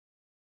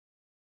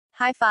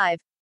High five.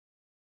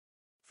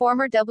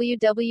 Former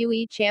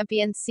WWE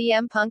champion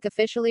CM Punk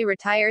officially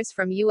retires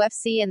from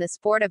UFC and the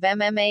sport of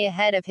MMA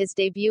ahead of his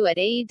debut at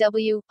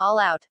AEW, All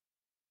Out.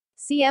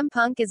 CM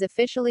Punk is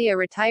officially a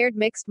retired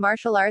mixed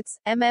martial arts,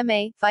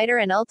 MMA, fighter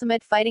and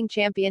Ultimate Fighting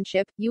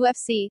Championship,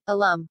 UFC,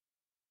 alum.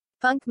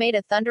 Punk made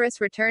a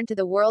thunderous return to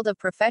the world of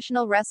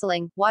professional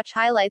wrestling, watch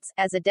highlights,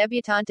 as a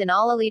debutant in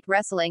All Elite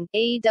Wrestling,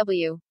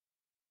 AEW.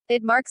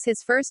 It marks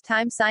his first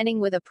time signing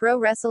with a pro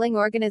wrestling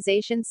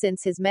organization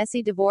since his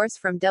messy divorce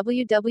from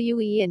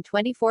WWE in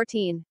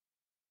 2014.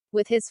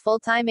 With his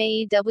full-time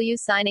AEW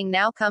signing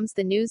now comes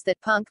the news that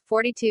Punk,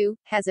 42,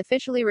 has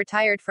officially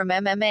retired from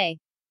MMA.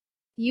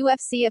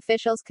 UFC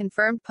officials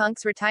confirmed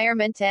Punk's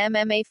retirement to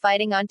MMA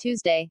fighting on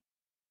Tuesday.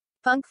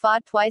 Punk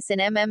fought twice in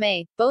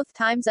MMA, both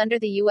times under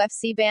the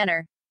UFC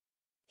banner.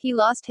 He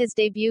lost his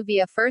debut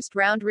via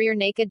first-round rear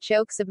naked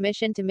choke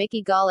submission to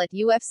Mickey Gall at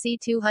UFC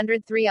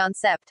 203 on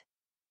Sept.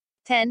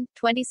 10,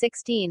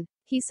 2016.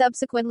 He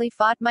subsequently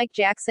fought Mike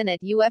Jackson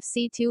at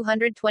UFC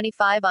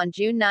 225 on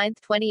June 9,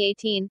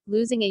 2018,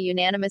 losing a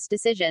unanimous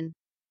decision.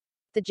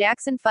 The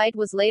Jackson fight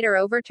was later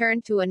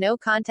overturned to a no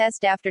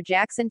contest after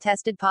Jackson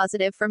tested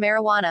positive for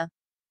marijuana.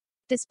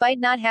 Despite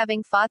not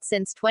having fought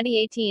since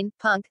 2018,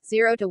 Punk,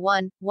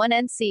 0-1,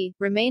 1-NC,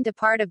 remained a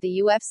part of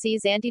the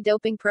UFC's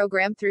anti-doping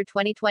program through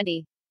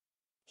 2020.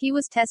 He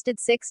was tested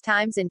 6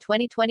 times in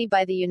 2020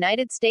 by the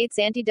United States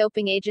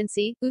Anti-Doping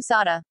Agency,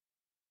 USADA.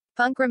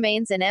 Punk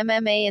remains an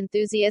MMA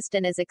enthusiast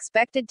and is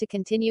expected to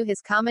continue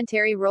his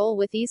commentary role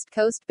with East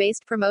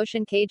Coast-based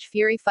promotion Cage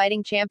Fury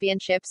Fighting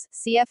Championships,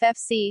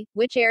 CFFC,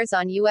 which airs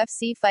on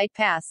UFC Fight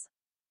Pass.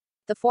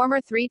 The former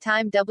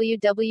 3-time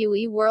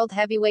WWE World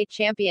Heavyweight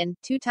Champion,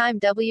 2-time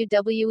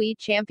WWE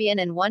Champion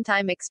and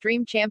 1-time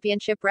Extreme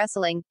Championship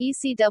Wrestling,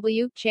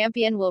 ECW,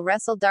 Champion will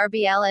wrestle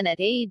Darby Allin at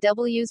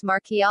AEW's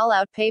marquee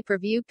All-Out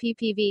pay-per-view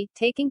PPV,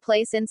 taking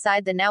place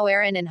inside the now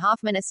Aaron and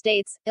Hoffman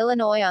Estates,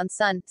 Illinois on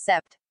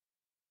Sept.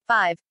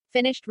 5.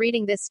 Finished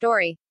reading this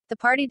story. The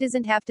party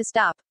doesn't have to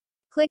stop.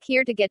 Click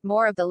here to get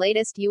more of the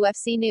latest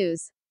UFC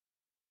news.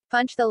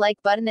 Punch the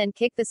like button and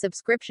kick the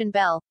subscription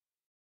bell.